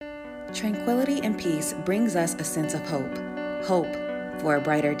Tranquility and peace brings us a sense of hope, hope for a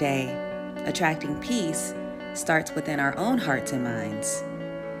brighter day. Attracting peace starts within our own hearts and minds.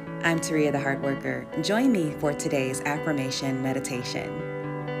 I'm Taria the Heart Worker. Join me for today's affirmation meditation.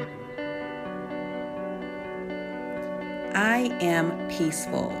 I am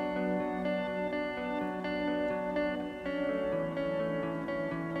peaceful.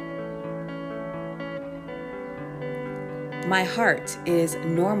 My heart is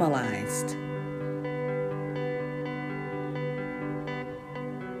normalized.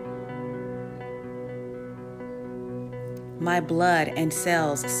 My blood and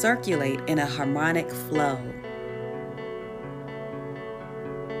cells circulate in a harmonic flow.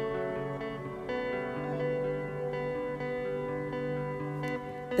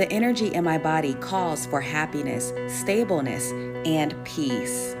 The energy in my body calls for happiness, stableness, and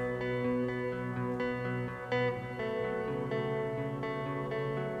peace.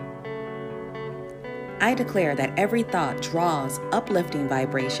 I declare that every thought draws uplifting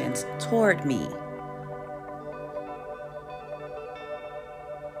vibrations toward me.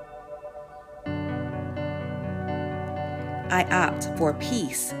 I opt for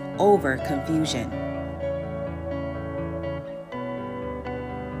peace over confusion.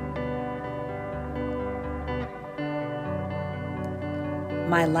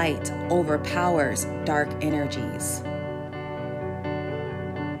 My light overpowers dark energies.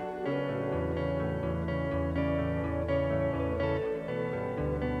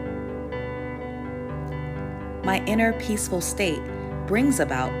 My inner peaceful state brings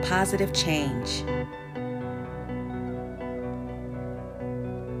about positive change.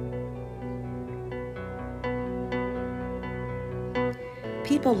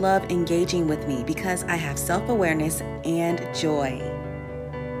 People love engaging with me because I have self-awareness and joy.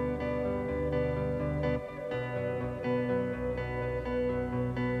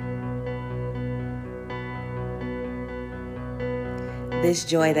 This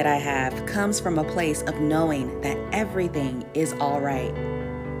joy that I have comes from a place of knowing that everything is all right.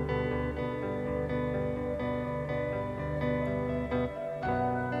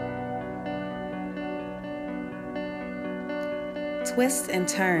 Twists and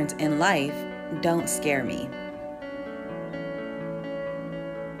turns in life don't scare me.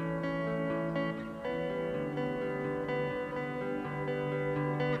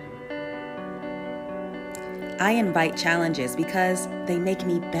 I invite challenges because they make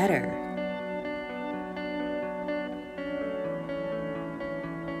me better.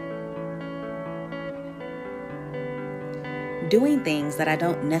 Doing things that I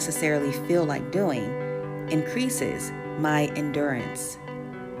don't necessarily feel like doing increases my endurance.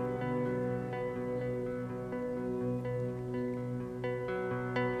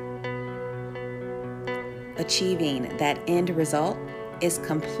 Achieving that end result is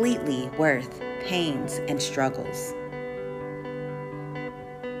completely worth pains and struggles.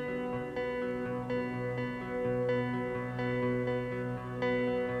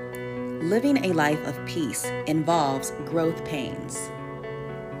 Living a life of peace involves growth pains.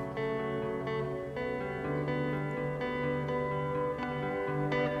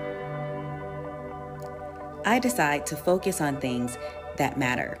 I decide to focus on things that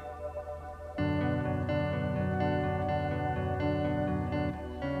matter.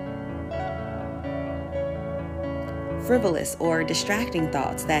 Frivolous or distracting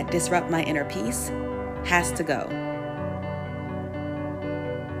thoughts that disrupt my inner peace has to go.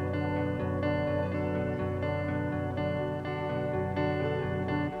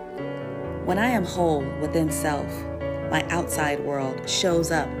 When I am whole within self, my outside world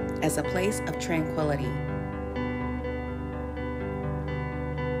shows up as a place of tranquility.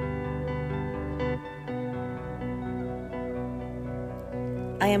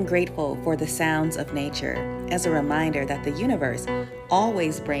 I am grateful for the sounds of nature as a reminder that the universe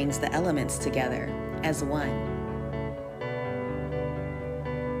always brings the elements together as one.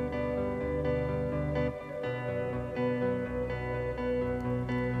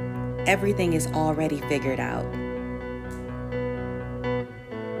 Everything is already figured out.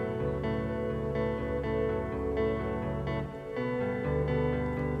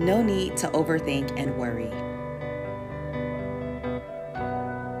 No need to overthink and worry.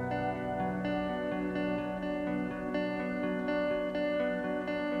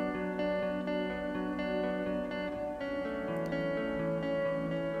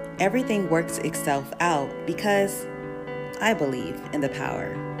 Everything works itself out because I believe in the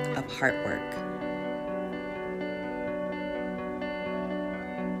power of heart work.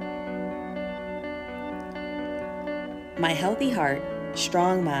 My healthy heart,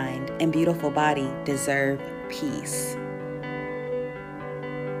 strong mind, and beautiful body deserve peace.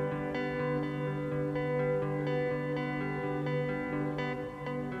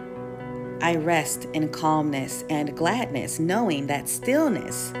 I rest in calmness and gladness, knowing that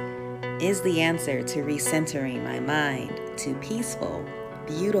stillness is the answer to recentering my mind to peaceful,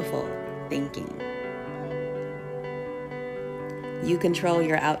 beautiful thinking. You control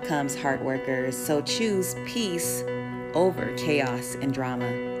your outcomes, heart workers, so choose peace over chaos and drama.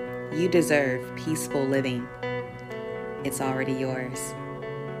 You deserve peaceful living. It's already yours.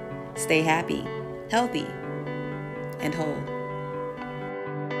 Stay happy, healthy, and whole.